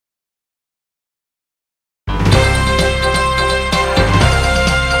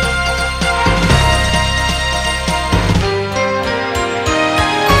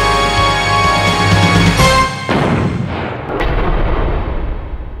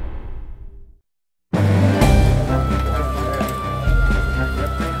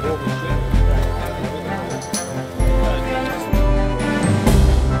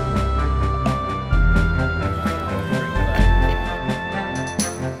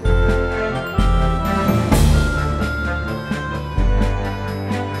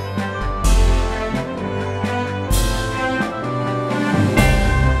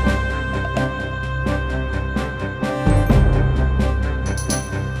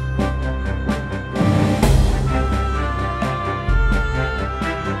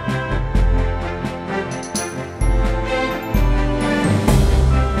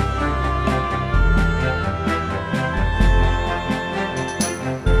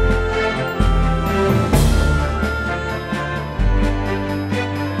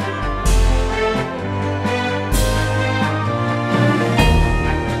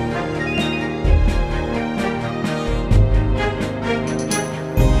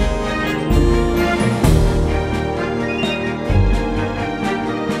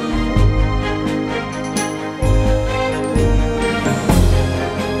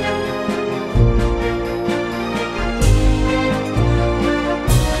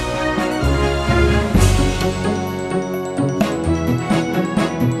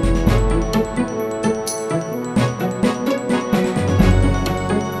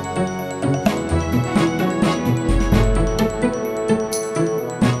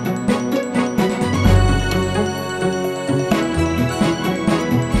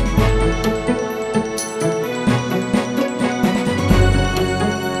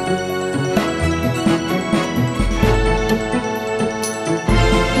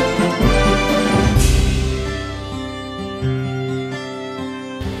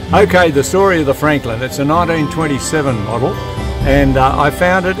Okay, the story of the Franklin. It's a 1927 model, and I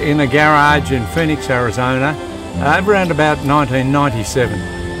found it in a garage in Phoenix, Arizona, around about 1997.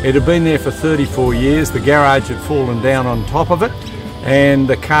 It had been there for 34 years. The garage had fallen down on top of it, and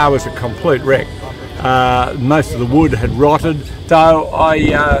the car was a complete wreck. Most of the wood had rotted, so I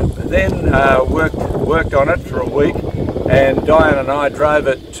then worked on it for a week, and Diane and I drove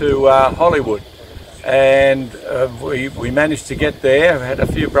it to Hollywood. And we managed to get there. We had a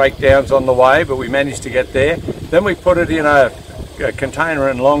few breakdowns on the way, but we managed to get there. Then we put it in a container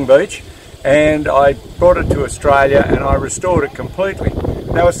in Long Beach, and I brought it to Australia and I restored it completely.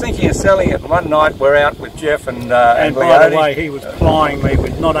 Now I was thinking of selling it. One night we're out with Jeff and by the way, he was plying me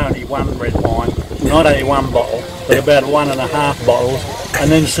with not only one red wine, not only one bottle, but about 1.5 bottles,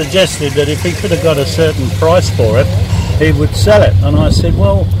 and then suggested that if he could have got a certain price for it, he would sell it. And I said,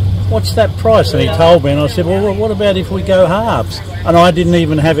 well, what's that price? And he told me, and I said, well, what about if we go halves? And I didn't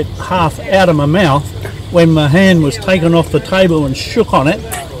even have it half out of my mouth when my hand was taken off the table and shook on it.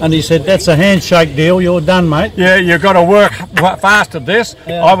 And he said, that's a handshake deal, you're done, mate. Yeah, you've got to work fast at this.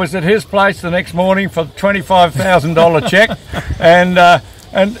 Yeah. I was at his place the next morning for a $25,000 check,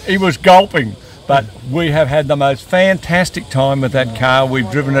 and he was gulping. But we have had the most fantastic time with that car. We've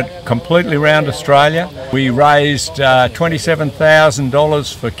driven it completely around Australia. We raised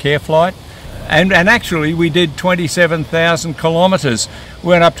 $27,000 for Care Flight. And actually we did 27,000 kilometres.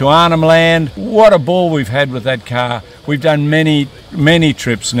 Went up to Arnhem Land. What a ball we've had with that car. We've done many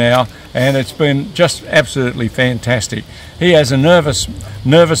trips now, and it's been just absolutely fantastic. He has a nervous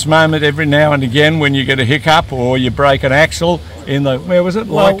moment every now and again when you get a hiccup or you break an axle in the, where was it?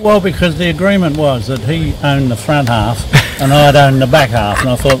 Well, because the agreement was that he owned the front half and I'd own the back half, and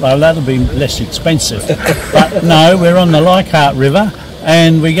I thought, well, that'll be less expensive. But no, we're on the Leichhardt River,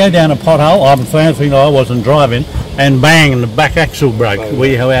 and we go down a pothole. I'm thankful I wasn't driving, and bang, the back axle broke.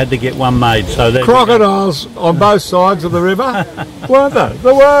 We had to get one made. So crocodiles on both sides of the river, weren't there?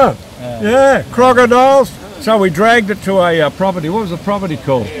 There were. Yeah, crocodiles. So we dragged it to a property. What was the property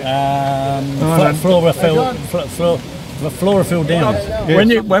called? Florafield Downs.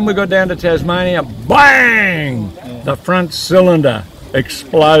 Yes. When we got down to Tasmania, bang! The front cylinder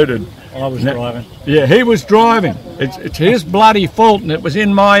exploded. I was driving. Yeah, he was driving. It's his bloody fault, and it was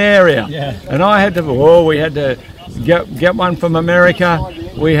in my area. Yeah. And I had to. Oh, we had to get one from America.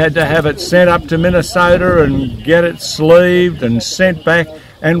 We had to have it sent up to Minnesota and get it sleeved and sent back.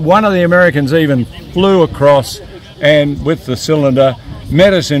 And one of the Americans even flew across and with the cylinder,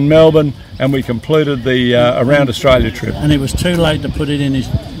 met us in Melbourne, and we completed the around Australia trip. And it was too late to put it in his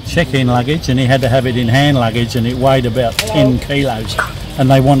check-in luggage, and he had to have it in hand luggage, and it weighed about 10 kilos. And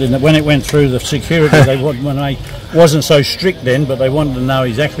they wanted, when it went through the security, wasn't so strict then, but they wanted to know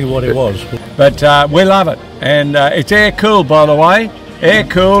exactly what it was. But we love it, and it's air-cooled, by the way,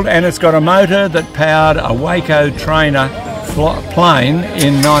 air-cooled, and it's got a motor that powered a Waco Trainer plane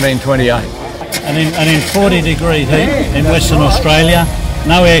in 1928. And in 40 degree heat in Western Australia,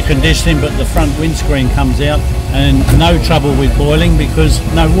 no air conditioning, but the front windscreen comes out, and no trouble with boiling because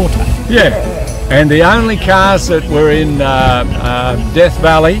no water. Yeah, and the only cars that were in Death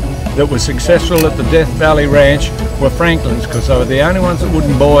Valley that were successful at the Death Valley Ranch were Franklins, because they were the only ones that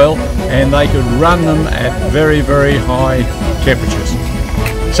wouldn't boil, and they could run them at very high temperatures.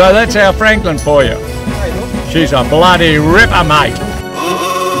 So that's our Franklin for you. She's a bloody ripper, mate.